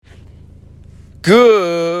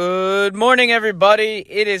Good morning, everybody.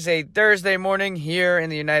 It is a Thursday morning here in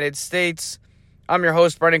the United States. I'm your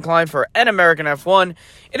host, Brendan Klein, for An American F1.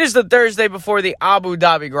 It is the Thursday before the Abu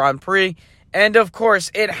Dhabi Grand Prix. And, of course,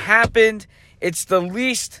 it happened. It's the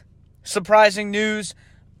least surprising news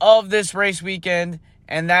of this race weekend.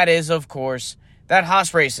 And that is, of course, that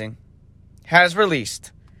Haas Racing has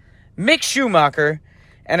released Mick Schumacher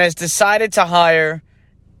and has decided to hire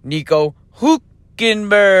Nico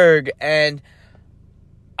Hülkenberg. And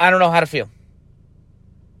I don't know how to feel.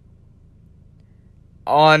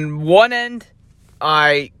 On one end,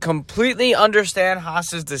 I completely understand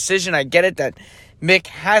Haas's decision. I get it that Mick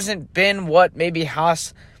hasn't been what maybe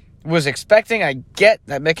Haas was expecting. I get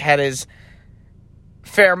that Mick had his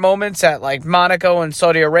fair moments at like Monaco and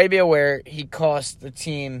Saudi Arabia where he cost the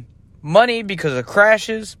team money because of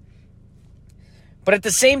crashes. But at the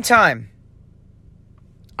same time,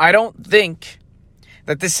 I don't think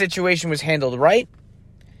that this situation was handled right.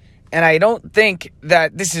 And I don't think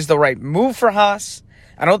that this is the right move for Haas.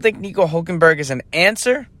 I don't think Nico Hülkenberg is an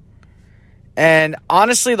answer. And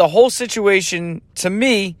honestly, the whole situation, to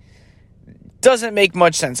me, doesn't make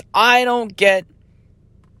much sense. I don't get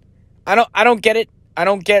it. I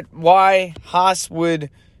don't get why Haas would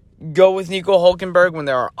go with Nico Hülkenberg when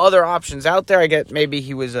there are other options out there. I get maybe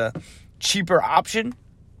he was a cheaper option.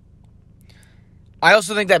 I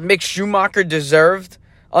also think that Mick Schumacher deserved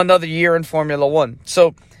another year in Formula One.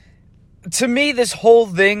 So, to me, this whole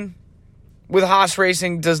thing with Haas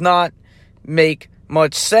Racing does not make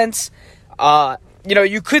much sense.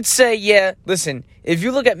 You could say, yeah, listen, if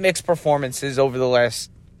you look at Mick's performances over the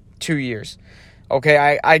last 2 years,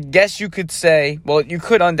 okay, I guess you could say, well, you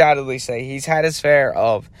could undoubtedly say he's had his fair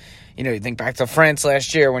of, you think back to France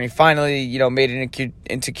last year when he finally, made it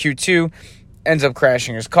into Q2, ends up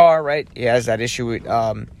crashing his car, right? He has that issue with,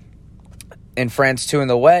 in France, too, in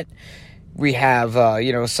the wet. We have,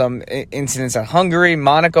 some incidents at Hungary,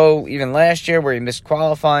 Monaco, even last year where he missed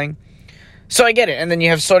qualifying. So I get it. And then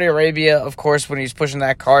you have Saudi Arabia, of course, when he's pushing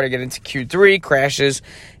that car to get into Q3, crashes.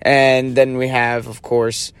 And then we have, of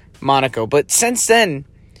course, Monaco. But since then,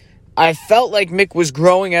 I felt like Mick was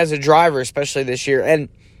growing as a driver, especially this year. And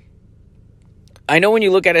I know when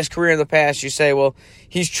you look at his career in the past, you say, well,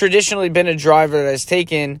 he's traditionally been a driver that has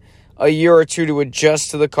taken a year or two to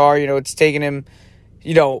adjust to the car. It's taken him,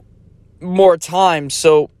 more time,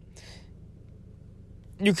 so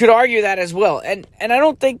you could argue that as well. And I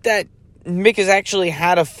don't think that Mick has actually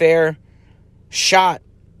had a fair shot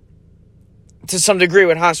to some degree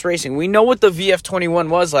with Haas Racing. We know what the VF21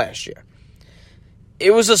 was last year.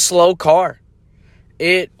 It was a slow car.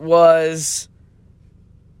 It was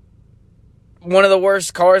one of the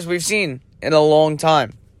worst cars we've seen in a long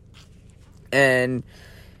time. And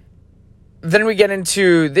then we get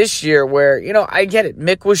into this year where, I get it.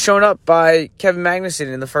 Mick was shown up by Kevin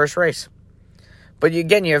Magnussen in the first race. But you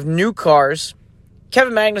have new cars.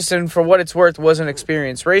 Kevin Magnussen, for what it's worth, was an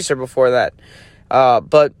experienced racer before that.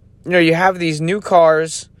 But, you have these new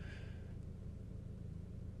cars.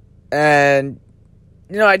 And,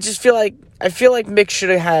 I just feel like Mick should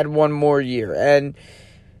have had one more year. And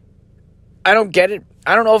I don't get it.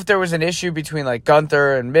 I don't know if there was an issue between,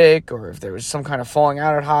 Gunther and Mick, or if there was some kind of falling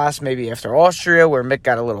out at Haas, maybe after Austria, where Mick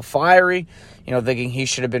got a little fiery, thinking he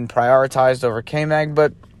should have been prioritized over K-Mag.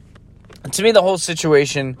 But to me, the whole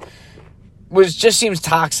situation just seems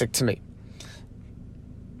toxic to me.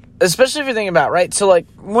 Especially if you're thinking about, right? So,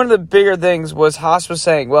 one of the bigger things was Haas was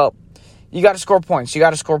saying, well, you got to score points, you got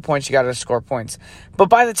to score points, you got to score points. But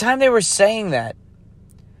by the time they were saying that,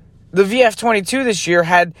 the VF22 this year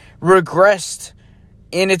had regressed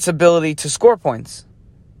in its ability to score points.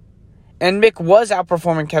 And Mick was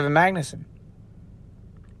outperforming Kevin Magnussen.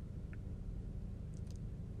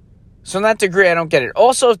 So in that degree, I don't get it.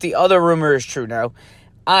 Also, if the other rumor is true now,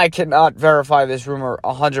 I cannot verify this rumor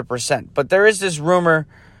 100%. But there is this rumor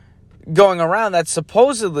going around that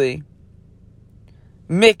supposedly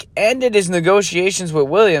Mick ended his negotiations with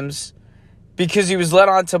Williams because he was led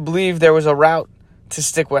on to believe there was a route to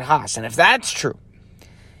stick with Haas. And if that's true,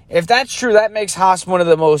 that makes Haas one of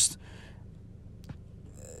the most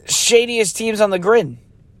shadiest teams on the grid.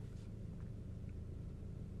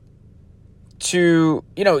 You've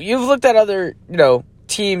looked at other,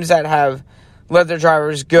 teams that have let their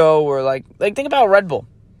drivers go, or think about Red Bull.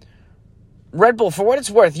 Red Bull, for what it's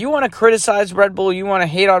worth, you want to criticize Red Bull, you want to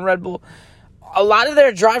hate on Red Bull. A lot of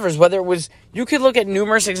their drivers, whether it was, you could look at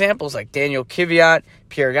numerous examples like Daniel Kvyat,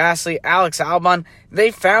 Pierre Gasly, Alex Albon,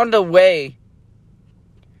 they found a way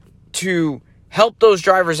to help those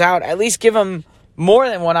drivers out, at least give them more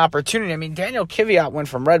than one opportunity. I mean, Daniel Kvyat went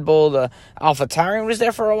from Red Bull to AlphaTauri and was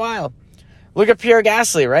there for a while. Look at Pierre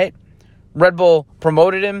Gasly, right? Red Bull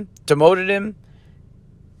promoted him, demoted him,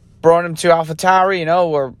 brought him to AlphaTauri,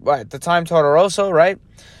 or at the time Toro Rosso, right?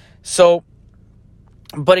 So,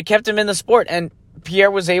 but it kept him in the sport, and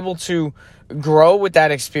Pierre was able to grow with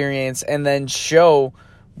that experience and then show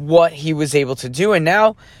what he was able to do. And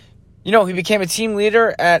now, he became a team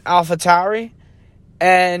leader at AlphaTauri,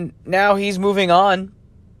 and now he's moving on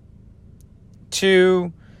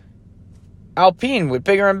to Alpine with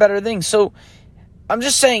bigger and better things. So I'm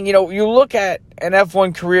just saying, you look at an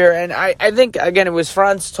F1 career, and I think, again, it was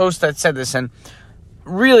Franz Tost that said this, and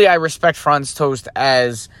really I respect Franz Tost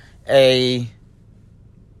as a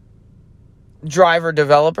driver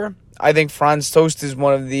developer. I think Franz Tost is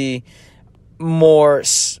one of the more,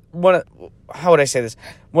 how would I say this?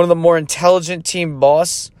 One of the more intelligent team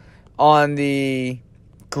boss on the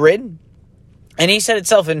grid. And he said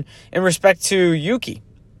itself in respect to Yuki.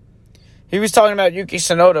 He was talking about Yuki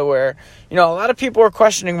Tsunoda, where, a lot of people are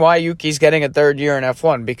questioning why Yuki's getting a third year in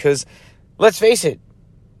F1, because, let's face it,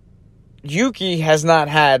 Yuki has not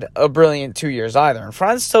had a brilliant 2 years either. And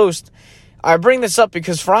Franz Tost, I bring this up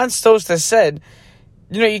because Franz Tost has said,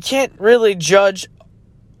 you can't really judge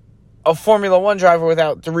a Formula One driver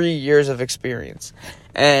without 3 years of experience.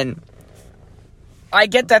 And I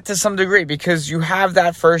get that to some degree, because you have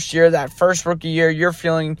that first year, that first rookie year, you're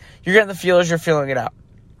getting the feelers, you're feeling it out.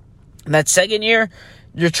 And that second year,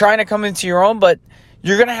 you're trying to come into your own, but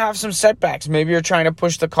you're going to have some setbacks. Maybe you're trying to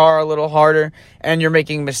push the car a little harder, and you're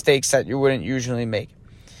making mistakes that you wouldn't usually make.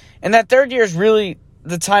 And that third year is really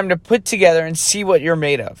the time to put together and see what you're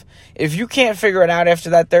made of. If you can't figure it out after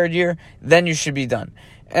that third year, then you should be done.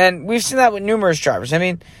 And we've seen that with numerous drivers. I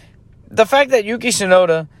mean, the fact that Yuki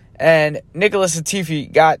Tsunoda and Nicholas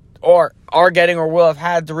Latifi are getting or will have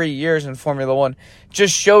had 3 years in Formula One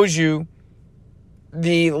just shows you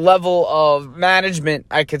the level of management,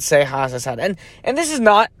 I could say, Haas has had. And this is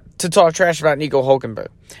not to talk trash about Nico Hülkenberg.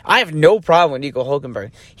 I have no problem with Nico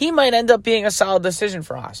Hülkenberg. He might end up being a solid decision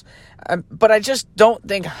for Haas. But I just don't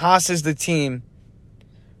think Haas is the team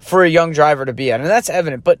for a young driver to be at. And that's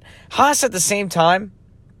evident. But Haas, at the same time,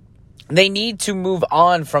 they need to move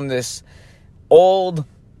on from this old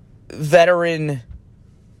veteran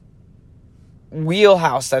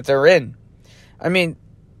wheelhouse that they're in. I mean,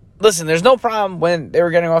 listen, there's no problem when they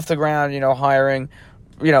were getting off the ground, hiring,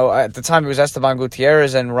 at the time it was Esteban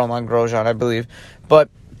Gutierrez and Romain Grosjean, I believe. But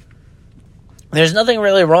there's nothing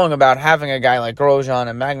really wrong about having a guy like Grosjean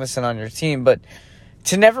and Magnussen on your team, but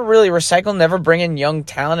to never really recycle, never bring in young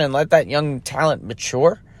talent and let that young talent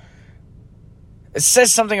mature, it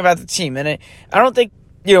says something about the team. And I don't think,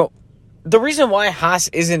 the reason why Haas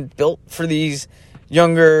isn't built for these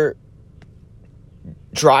younger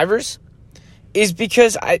drivers is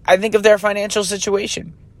because I think of their financial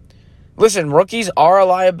situation. Listen, rookies are a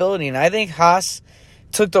liability, and I think Haas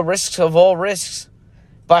took the risks of all risks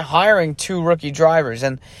by hiring 2 rookie drivers.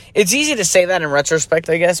 And it's easy to say that in retrospect,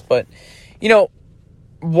 I guess, but,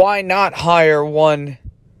 why not hire one?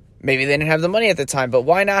 Maybe they didn't have the money at the time, but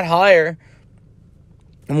why not hire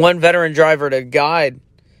one veteran driver to guide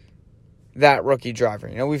that rookie driver?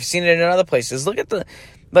 We've seen it in other places. Look at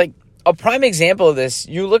a prime example of this.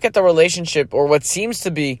 You look at the relationship, or what seems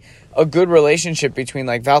to be a good relationship between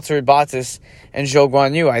Valtteri Bottas and Zhou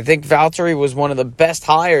Guanyu. I think Valtteri was one of the best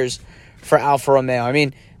hires for Alfa Romeo. I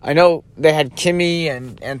mean, I know they had Kimi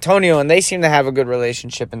and Antonio, and they seem to have a good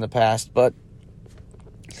relationship in the past, but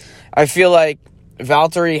I feel like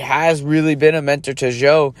Valtteri has really been a mentor to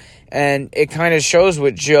Zhou, and it kind of shows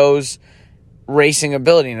with Zhou's racing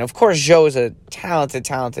ability. And of course, Zhou is a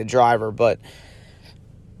talented driver, but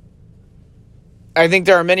I think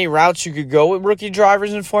there are many routes you could go with rookie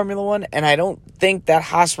drivers in Formula One, and I don't think that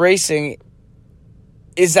Haas Racing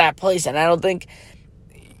is that place. And I don't think,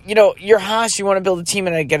 you're Haas, you want to build a team,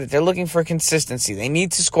 and I get it. They're looking for consistency. They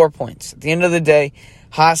need to score points. At the end of the day,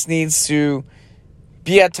 Haas needs to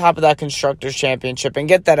be at top of that Constructors' Championship and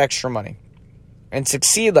get that extra money and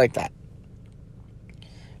succeed like that.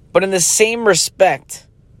 But in the same respect,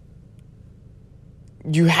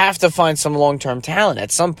 you have to find some long-term talent at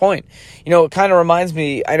some point. It kind of reminds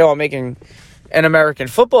me, I know I'm making an American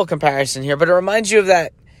football comparison here, but it reminds you of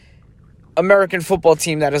that American football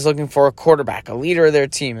team that is looking for a quarterback, a leader of their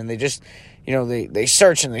team, and they just, they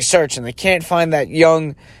search and they search, and they can't find that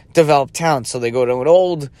young, developed talent, so they go to an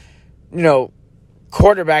old,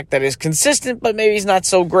 quarterback that is consistent, but maybe he's not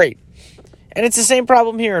so great. And it's the same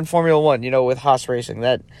problem here in Formula One, with Haas Racing,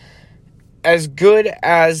 that as good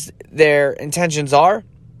as their intentions are,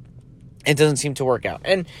 it doesn't seem to work out.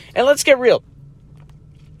 And let's get real.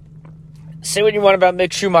 Say what you want about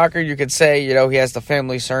Mick Schumacher. You could say, he has the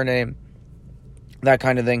family surname, that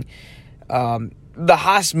kind of thing. The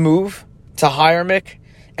Haas move to hire Mick.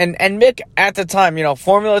 And Mick, at the time,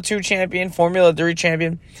 Formula 2 champion, Formula 3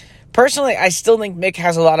 champion. Personally, I still think Mick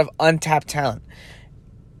has a lot of untapped talent.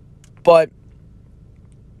 But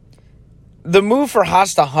the move for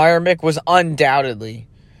Haas to hire Mick was undoubtedly,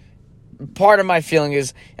 part of my feeling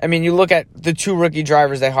is, you look at the two rookie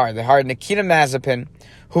drivers they hired. They hired Nikita Mazepin,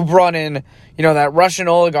 who brought in, that Russian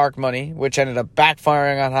oligarch money, which ended up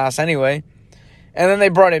backfiring on Haas anyway. And then they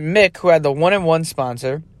brought in Mick, who had the 1-in-1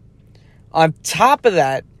 sponsor. On top of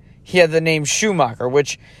that, he had the name Schumacher,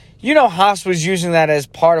 which, Haas was using that as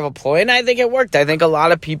part of a ploy, and I think it worked. I think a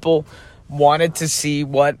lot of people wanted to see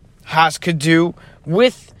what Haas could do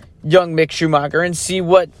with young Mick Schumacher and see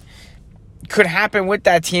what could happen with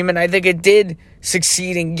that team, and I think it did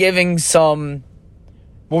succeed in giving some,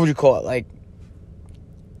 what would you call it,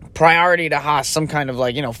 priority to Haas, some kind of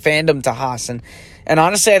fandom to Haas, and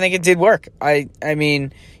honestly, I think it did work. I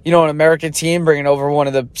mean, an American team bringing over one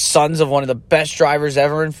of the sons of one of the best drivers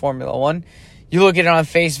ever in Formula 1, you look at it on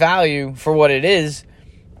face value for what it is,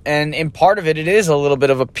 and in part of it, it is a little bit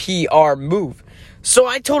of a PR move. So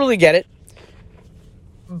I totally get it,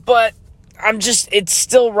 but it's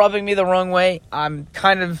still rubbing me the wrong way. I'm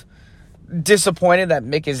kind of disappointed that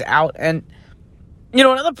Mick is out, and,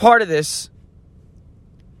 another part of this,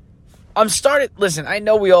 listen, I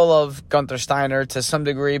know we all love Gunther Steiner to some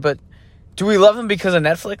degree, but do we love him because of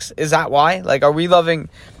Netflix? Is that why? Are we loving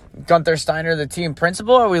Gunther Steiner, the team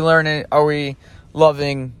principal, or are we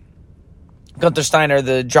loving Gunther Steiner,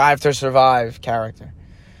 the Drive to Survive character?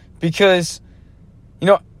 Because,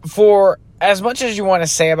 for as much as you want to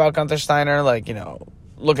say about Gunther Steiner,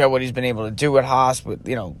 look at what he's been able to do at Haas, but,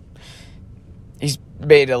 he's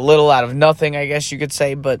made a little out of nothing, I guess you could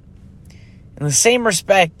say, but in the same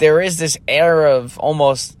respect, there is this air of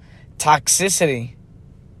almost toxicity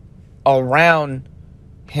around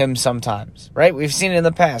him sometimes, right? We've seen it in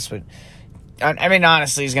the past. But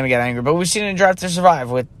honestly, he's going to get angry. But we've seen it in Drive to Survive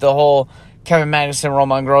with the whole Kevin Magnussen,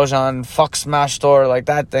 Roman Grosjean, fuck smash door,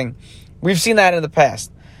 that thing. We've seen that in the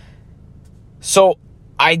past. So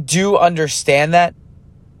I do understand that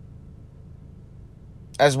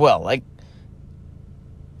as well.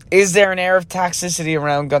 Is there an air of toxicity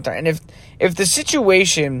around Gunther? And if the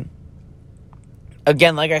situation,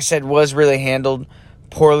 again, like I said, was really handled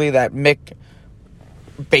poorly, that Mick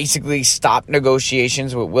basically stopped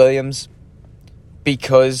negotiations with Williams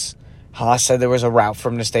because Haas said there was a route for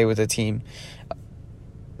him to stay with the team,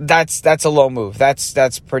 that's a low move.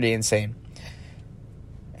 That's pretty insane.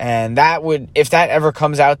 And that would, if that ever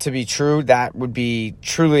comes out to be true, that would be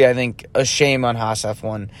truly, I think, a shame on Haas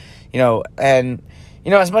F1.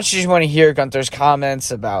 As much as you want to hear Gunther's comments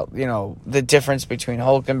about, the difference between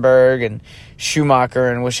Hülkenberg and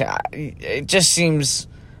Schumacher and it just seems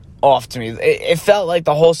off to me. It felt like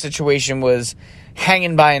the whole situation was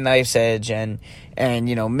hanging by a knife's edge, and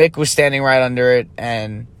Mick was standing right under it,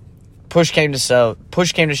 and push came to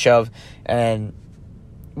shove, and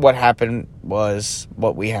what happened was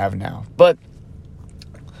what we have now. But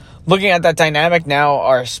looking at that dynamic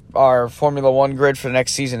now, our Formula 1 grid for the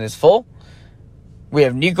next season is full. We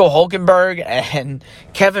have Nico Hülkenberg and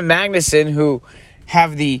Kevin Magnussen, who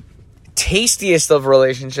have the tastiest of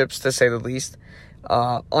relationships, to say the least,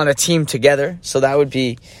 on a team together. So that would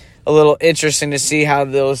be a little interesting to see how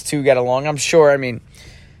those two get along. I'm sure,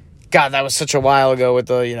 God, that was such a while ago with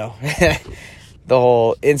the, the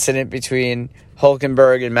whole incident between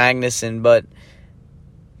Hülkenberg and Magnussen. But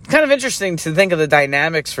it's kind of interesting to think of the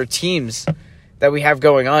dynamics for teams that we have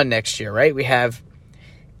going on next year, right? We have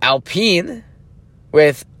Alpine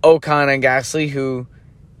with Ocon and Gasly, who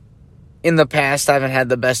in the past haven't had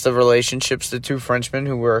the best of relationships. The two Frenchmen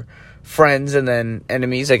who were friends and then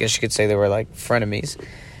enemies. I guess you could say they were frenemies.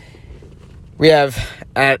 We have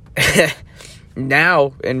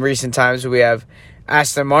now in recent times we have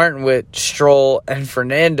Aston Martin with Stroll and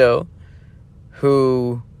Fernando,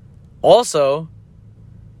 who also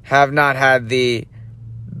have not had the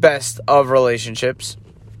best of relationships.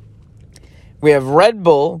 We have Red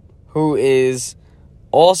Bull, who is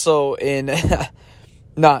also in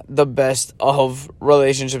not the best of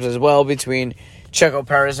relationships as well, between Checo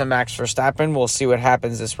Perez and Max Verstappen. We'll see what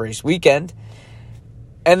happens this race weekend.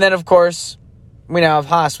 And then, of course, we now have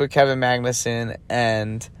Haas with Kevin Magnussen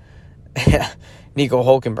and Nico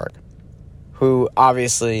Hülkenberg, who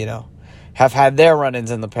obviously, have had their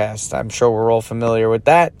run-ins in the past. I'm sure we're all familiar with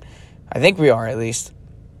that. I think we are, at least.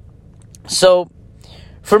 So,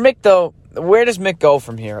 for Mick, though, where does Mick go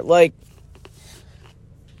from here?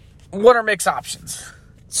 What are Mick's options?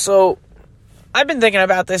 So, I've been thinking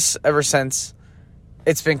about this ever since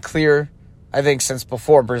it's been clear, I think, since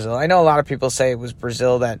before Brazil. I know a lot of people say it was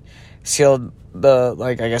Brazil that sealed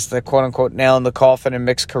the quote-unquote nail in the coffin in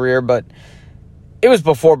Mick's career, but it was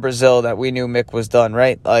before Brazil that we knew Mick was done,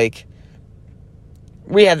 right? Like,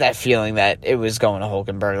 we had that feeling that it was going to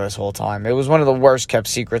Hülkenberg this whole time. It was one of the worst-kept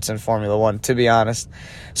secrets in Formula One, to be honest.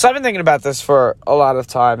 So I've been thinking about this for a lot of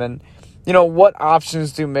time, and, what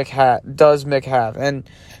options does Mick have? And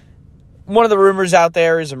one of the rumors out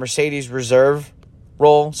there is a Mercedes reserve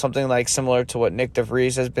role, something like similar to what Nick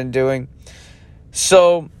DeVries has been doing.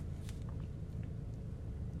 So,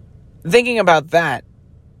 thinking about that,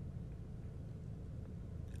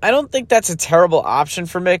 I don't think that's a terrible option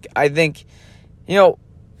for Mick. I think,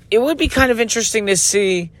 it would be kind of interesting to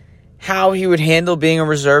see how he would handle being a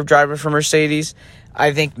reserve driver for Mercedes.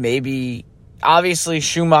 I think maybe, obviously,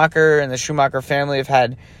 Schumacher and the Schumacher family have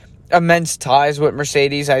had immense ties with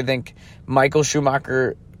Mercedes. I think Michael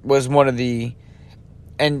Schumacher was one of the,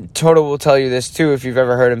 and Toto will tell you this too if you've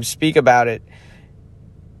ever heard him speak about it,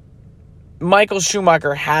 Michael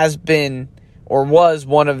Schumacher has been, or was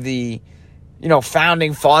one of the,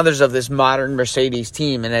 founding fathers of this modern Mercedes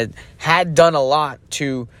team, and had done a lot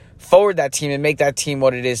to forward that team and make that team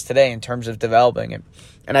what it is today in terms of developing it.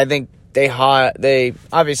 And I think they hold Michael.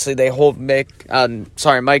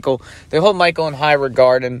 They hold Michael in high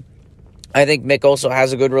regard, and I think Mick also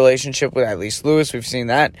has a good relationship with at least Lewis. We've seen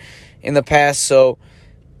that in the past, so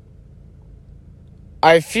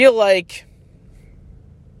I feel like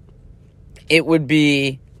it would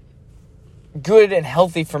be good and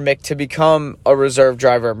healthy for Mick to become a reserve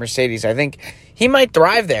driver at Mercedes. I think he might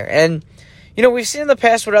thrive there. And, we've seen in the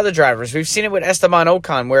past with other drivers. We've seen it with Esteban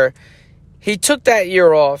Ocon, where he took that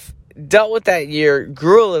year off, dealt with that year,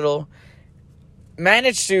 grew a little,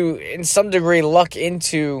 managed to, in some degree, luck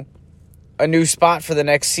into a new spot for the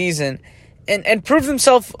next season, and proved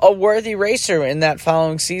himself a worthy racer in that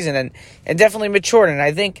following season, and definitely matured. And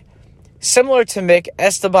I think, similar to Mick,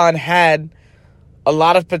 Esteban had a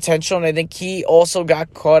lot of potential, and I think he also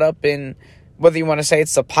got caught up in, whether you want to say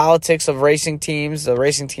it's the politics of racing teams, the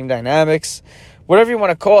racing team dynamics, whatever you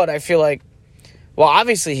want to call it. I feel like, well,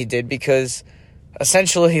 obviously he did, because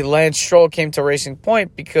essentially Lance Stroll came to Racing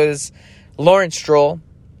Point because Lawrence Stroll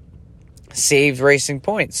saved Racing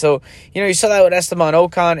Point. So, you saw that with Esteban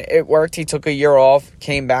Ocon. It worked. He took a year off,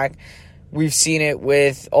 came back. We've seen it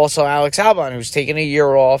with also Alex Albon, who's taken a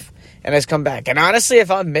year off and has come back. And honestly, if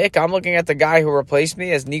I'm Mick, I'm looking at the guy who replaced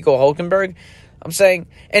me as Nico Hülkenberg. I'm saying,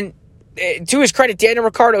 and to his credit, Daniel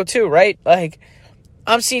Ricciardo too, right? Like,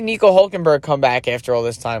 I'm seeing Nico Hülkenberg come back after all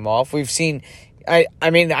this time off. We've seen, I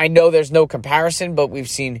know there's no comparison, but we've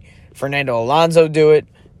seen Fernando Alonso do it.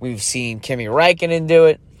 We've seen Kimi Räikkönen do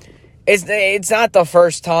it. It's not the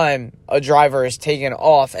first time a driver is taken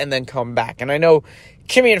off and then come back. And I know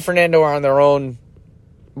Kimi and Fernando are on their own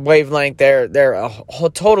wavelength. They're a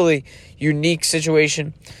totally unique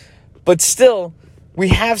situation. But still, we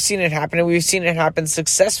have seen it happen, and we've seen it happen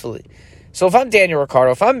successfully. So if I'm Daniel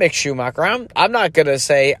Ricciardo, if I'm Mick Schumacher, I'm not going to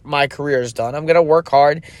say my career is done. I'm going to work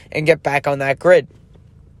hard and get back on that grid.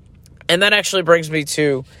 And that actually brings me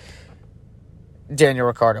to Daniel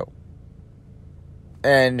Ricciardo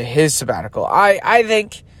and his sabbatical. I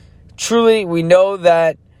think, truly, we know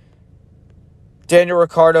that Daniel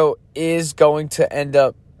Ricciardo is going to end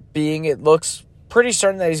up being, it looks pretty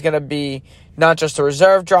certain that he's going to be not just a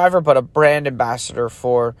reserve driver, but a brand ambassador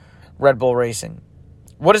for Red Bull Racing.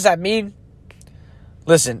 What does that mean?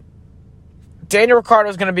 Listen, Daniel Ricciardo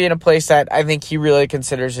is going to be in a place that I think he really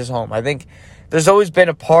considers his home. I think there's always been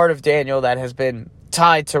a part of Daniel that has been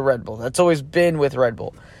tied to Red Bull. That's always been with Red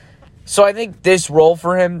Bull. So I think this role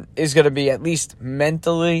for him is going to be, at least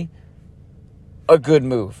mentally, a good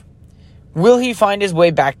move. Will he find his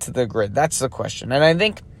way back to the grid? That's the question. And I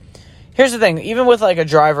think, here's the thing, even with like a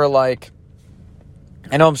driver like,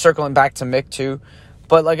 I know I'm circling back to Mick too,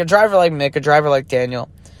 but like a driver like Mick, a driver like Daniel,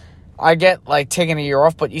 I get like taking a year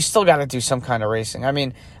off, but you still got to do some kind of racing. I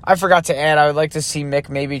mean, I forgot to add, I would like to see Mick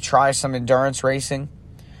maybe try some endurance racing.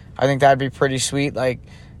 I think that'd be pretty sweet. Like,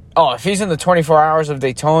 if he's in the 24 hours of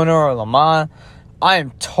Daytona or Le Mans, I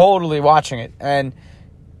am totally watching it. And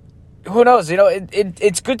who knows?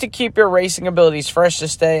 It's good to keep your racing abilities fresh to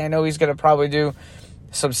stay. I know he's going to probably do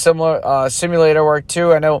some similar simulator work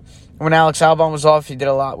too. I know when Alex Albon was off, he did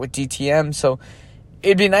a lot with DTM. So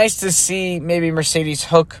it'd be nice to see maybe Mercedes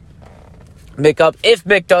hook Mick up. If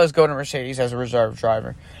Mick does go to Mercedes as a reserve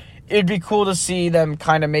driver, it'd be cool to see them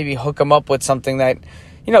kind of maybe hook him up with something that,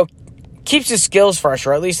 keeps his skills fresh,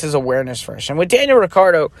 or at least his awareness fresh. And with Daniel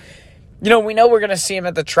Ricciardo, we know we're going to see him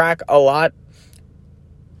at the track a lot.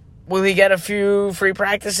 Will he get a few free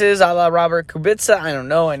practices a la Robert Kubica? I don't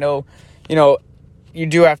know. I know, you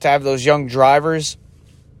do have to have those young drivers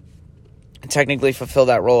technically fulfill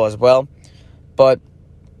that role as well. But,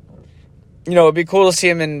 it'd be cool to see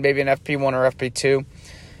him in maybe an FP1 or FP2.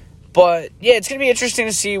 But, yeah, it's going to be interesting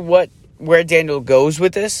to see where Daniel goes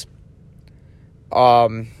with this. I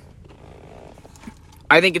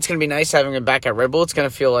think it's going to be nice having him back at Red Bull. It's going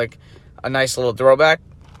to feel like a nice little throwback.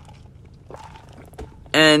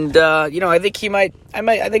 And, I think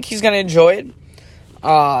I think he's going to enjoy it.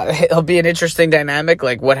 It'll be an interesting dynamic,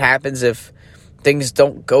 like what happens if things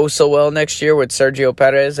don't go so well next year with Sergio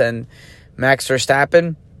Perez and Max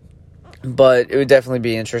Verstappen. But it would definitely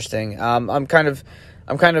be interesting. I'm kind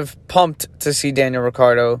of pumped to see Daniel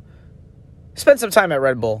Ricciardo spend some time at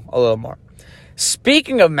Red Bull a little more.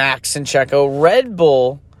 Speaking of Max and Checo, Red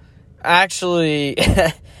Bull actually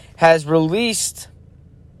has released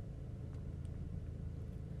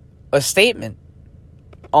a statement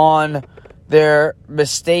on their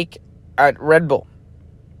mistake at Red Bull.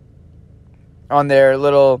 On their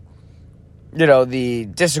little, the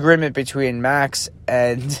disagreement between Max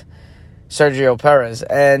and Sergio Perez.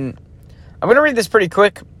 And I'm going to read this pretty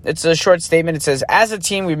quick. It's a short statement. It says, as a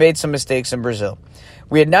team, we made some mistakes in Brazil.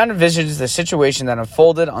 We had not envisioned the situation that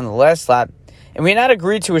unfolded on the last lap, and we had not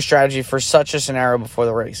agreed to a strategy for such a scenario before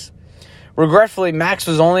the race. Regretfully, Max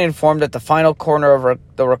was only informed at the final corner of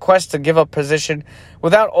the request to give up position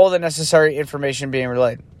without all the necessary information being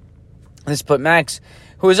relayed. This put Max,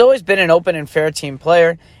 who has always been an open and fair team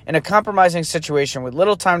player, in a compromising situation with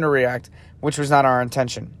little time to react, which was not our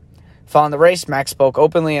intention. Following the race, Max spoke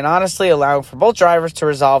openly and honestly, allowing for both drivers to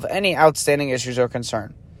resolve any outstanding issues or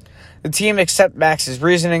concern. The team accepted Max's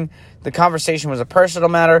reasoning. The conversation was a personal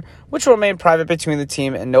matter, which will remain private between the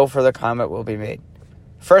team, and no further comment will be made.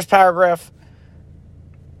 First paragraph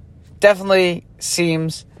definitely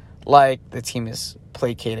seems like the team is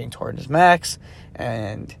placating towards Max,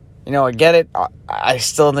 and, I get it. I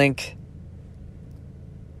still think,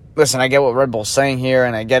 listen, I get what Red Bull's saying here,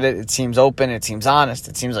 and I get it. It seems open. It seems honest.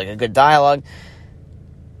 It seems like a good dialogue.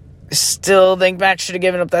 Still think Max should have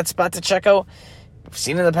given up that spot to Checo. We've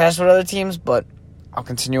seen in the past with other teams, but I'll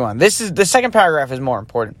continue on. The second paragraph is more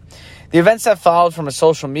important. The events that followed from a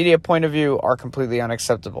social media point of view are completely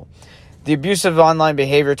unacceptable. The abusive online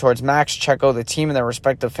behavior towards Max, Checo, the team, and their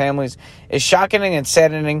respective families is shocking and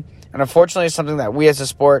saddening, and unfortunately is something that we as a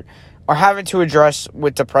sport are having to address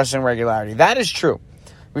with depressing regularity. That is true.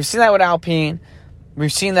 We've seen that with Alpine.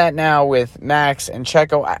 We've seen that now with Max and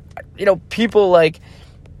Checo. People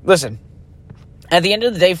listen, at the end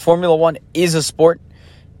of the day, Formula One is a sport.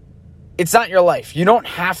 It's not your life. You don't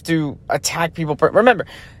have to attack people. Remember,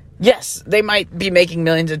 yes, they might be making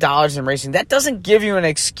millions of dollars in racing. That doesn't give you an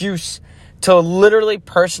excuse to literally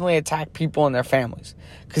personally attack people and their families,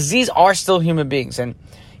 because these are still human beings. And,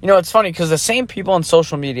 it's funny because the same people on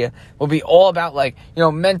social media will be all about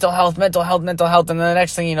mental health. And then the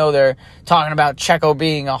next thing you know, they're talking about Checo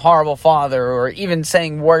being a horrible father or even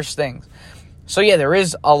saying worse things. So yeah, there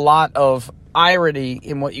is a lot of irony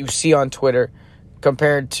in what you see on Twitter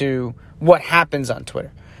compared to what happens on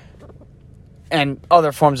Twitter and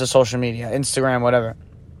other forms of social media, Instagram, whatever.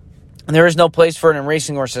 And there is no place for it in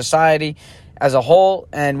racing or society as a whole,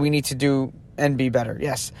 and we need to do and be better.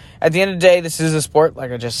 Yes. At the end of the day, this is a sport.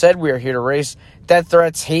 Like I just said, we are here to race. Death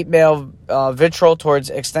threats, hate mail, vitriol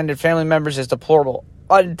towards extended family members is deplorable.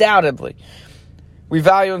 Undoubtedly. We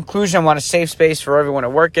value inclusion and want a safe space for everyone to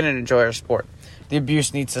work in and enjoy our sport. The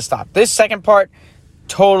abuse needs to stop. This second part,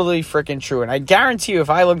 totally freaking true. And I guarantee you,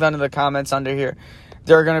 if I looked under the comments under here,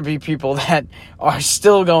 there are going to be people that are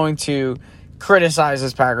still going to criticize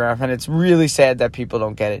this paragraph. And it's really sad that people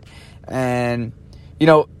don't get it. And,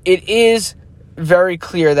 it is very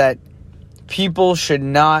clear that people should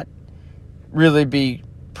not really be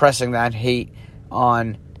pressing that hate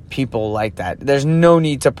on people like that. There's no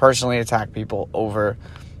need to personally attack people over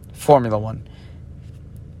Formula One.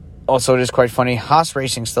 Also, it is quite funny. Haas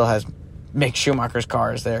Racing still has Mick Schumacher's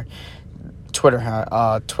car as their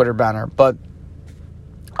Twitter banner. But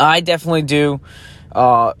I definitely do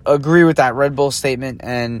agree with that Red Bull statement.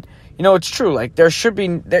 And, it's true. There should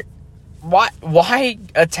be... Why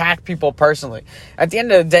attack people personally? At the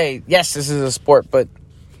end of the day, yes, this is a sport, but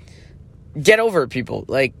get over it, people.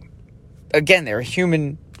 Again, they're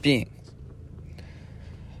human beings.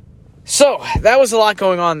 So, that was a lot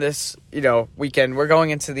going on this, weekend. We're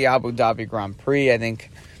going into the Abu Dhabi Grand Prix. I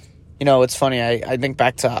think, it's funny. I think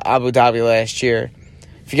back to Abu Dhabi last year.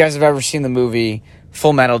 If you guys have ever seen the movie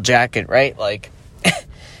Full Metal Jacket, right?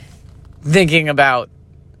 Thinking about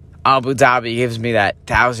Abu Dhabi gives me that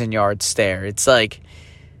 1,000-yard stare. It's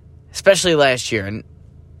especially last year, and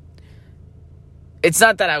it's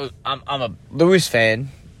not that I'm a Lewis fan,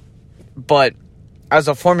 but as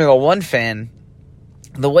a Formula One fan,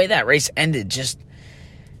 the way that race ended, just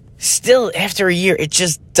still after a year, it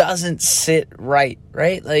just doesn't sit right?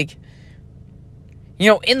 Like,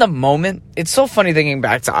 in the moment, it's so funny thinking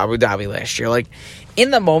back to Abu Dhabi last year. Like,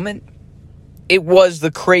 in the moment, it was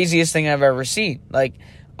the craziest thing I've ever seen. Like,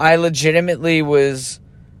 I legitimately was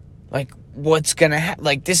like, what's going to happen?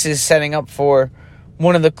 Like, this is setting up for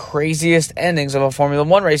one of the craziest endings of a Formula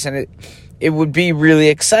One race, and it would be really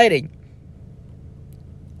exciting.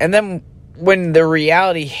 And then when the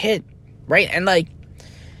reality hit, right? And, like,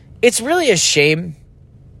 it's really a shame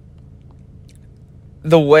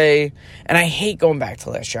the way, and I hate going back to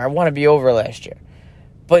last year. I want to be over last year.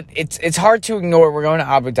 But it's hard to ignore. We're going to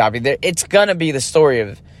Abu Dhabi. It's going to be the story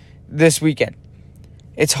of this weekend.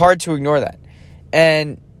 It's hard to ignore that.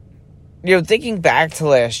 And, thinking back to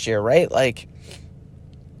last year, right? Like,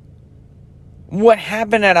 what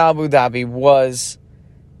happened at Abu Dhabi was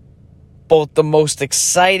both the most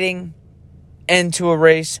exciting end to a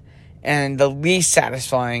race and the least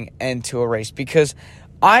satisfying end to a race. Because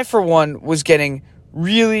I, for one, was getting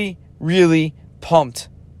really, really pumped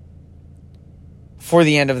for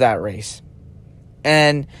the end of that race.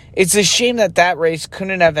 And it's a shame that race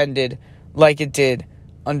couldn't have ended like it did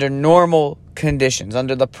under normal conditions,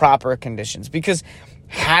 under the proper conditions. Because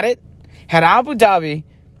had Abu Dhabi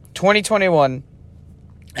 2021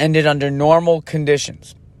 ended under normal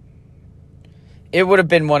conditions, it would have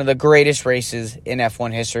been one of the greatest races in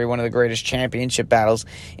F1 history, one of the greatest championship battles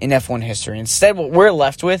in F1 history. Instead, what we're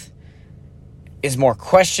left with is more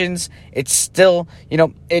questions. It's still,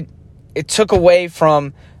 it took away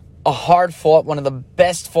from a hard-fought, one of the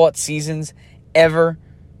best-fought seasons ever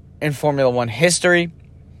in Formula One history.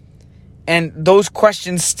 And those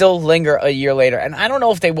questions still linger a year later. And I don't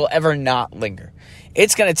know if they will ever not linger.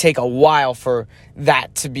 It's going to take a while for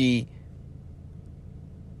that to be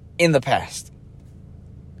in the past.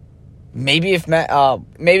 Maybe if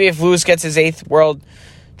Lewis gets his 8th World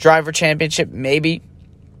Driver Championship, maybe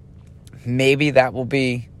that will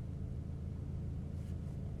be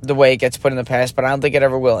the way it gets put in the past, but I don't think it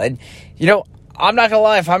ever will. And, I'm not going to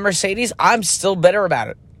lie, if I'm Mercedes, I'm still bitter about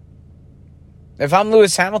it. If I'm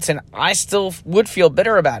Lewis Hamilton, I still would feel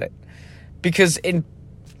bitter about it. Because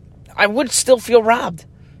I would still feel robbed.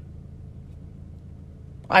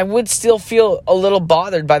 I would still feel a little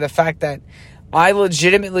bothered by the fact that I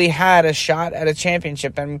legitimately had a shot at a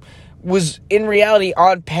championship and was in reality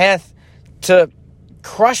on path to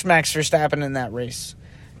crush Max Verstappen in that race.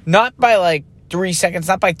 Not by like 3 seconds,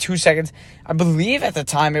 not by 2 seconds. I believe at the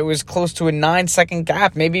time it was close to a 9-second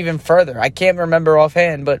gap, maybe even further. I can't remember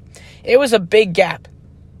offhand, but it was a big gap.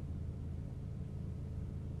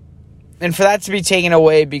 And for that to be taken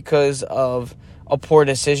away because of a poor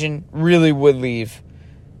decision really would leave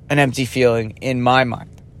an empty feeling in my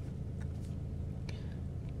mind.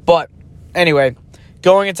 But anyway,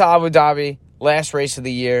 going into Abu Dhabi, last race of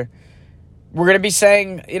the year, we're going to be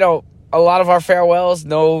saying, a lot of our farewells.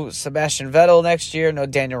 No Sebastian Vettel next year. No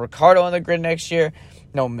Daniel Ricciardo on the grid next year.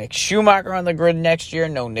 No Mick Schumacher on the grid next year.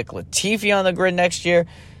 No Nick Latifi on the grid next year.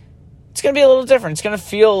 It's going to be a little different. It's going to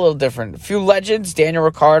feel a little different. A few legends, Daniel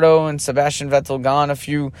Ricciardo and Sebastian Vettel gone. A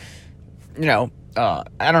few, I don't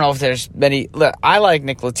know if there's many. I like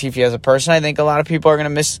Nick Latifi as a person. I think a lot of people are going to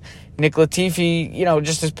miss Nick Latifi,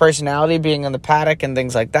 just his personality, being on the paddock and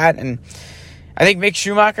things like that. And I think Mick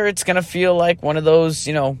Schumacher, it's going to feel like one of those,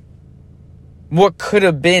 what could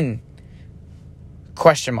have been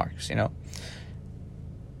question marks,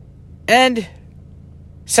 And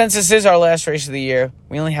since this is our last race of the year,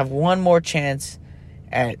 we only have one more chance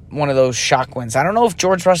at one of those shock wins. I don't know if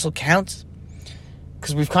George Russell counts,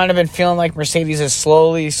 because we've kind of been feeling like Mercedes has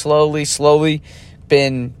slowly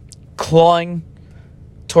been clawing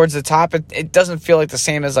towards the top. It doesn't feel like the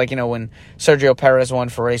same as, when Sergio Perez won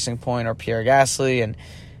for Racing Point or Pierre Gasly and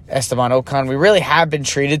Esteban Ocon. We really have been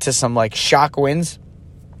treated to some, shock wins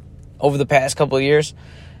over the past couple of years.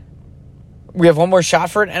 We have one more shot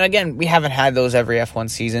for it. And again, we haven't had those every F1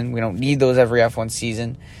 season. We don't need those every F1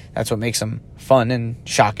 season. That's what makes them fun and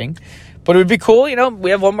shocking. But it would be cool, we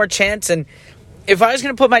have one more chance. And if I was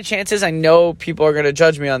going to put my chances, I know people are going to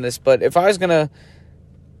judge me on this, but if I was going to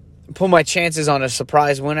put my chances on a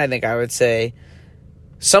surprise win, I think I would say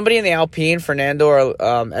somebody in the Alpine, Fernando or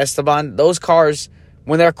Esteban, those cars,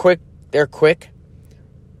 when they're quick, they're quick.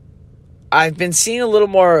 I've been seeing a little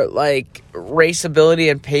more race ability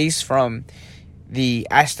and pace from the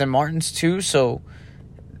Aston Martins too, so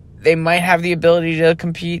they might have the ability to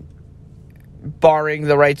compete, barring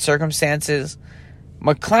the right circumstances.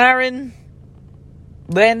 McLaren,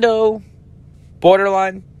 Lando,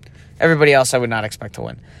 borderline. Everybody else I would not expect to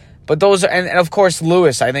win. But those are, and of course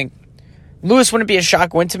Lewis. I think Lewis wouldn't be a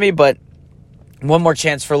shock win to me, but one more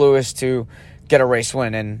chance for Lewis to get a race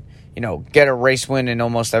win and, get a race win in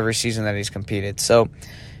almost every season that he's competed. So,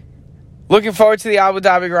 looking forward to the Abu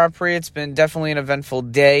Dhabi Grand Prix. It's been definitely an eventful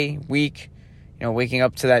week, waking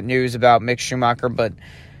up to that news about Mick Schumacher. But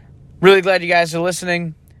really glad you guys are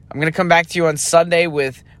listening. I'm going to come back to you on Sunday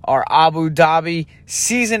with our Abu Dhabi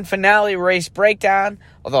season finale race breakdown.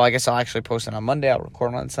 Although I guess I'll actually post it on Monday. I'll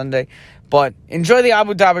record it on Sunday. But enjoy the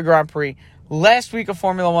Abu Dhabi Grand Prix. Last week of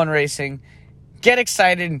Formula One racing. Get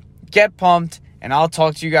excited. Get pumped. And I'll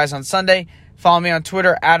talk to you guys on Sunday. Follow me on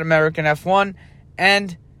Twitter at AmericanF1.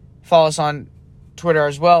 And follow us on Twitter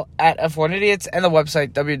as well at F1Idiots. And the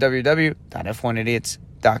website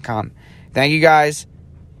www.f1idiots.com. Thank you guys.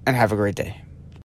 And have a great day.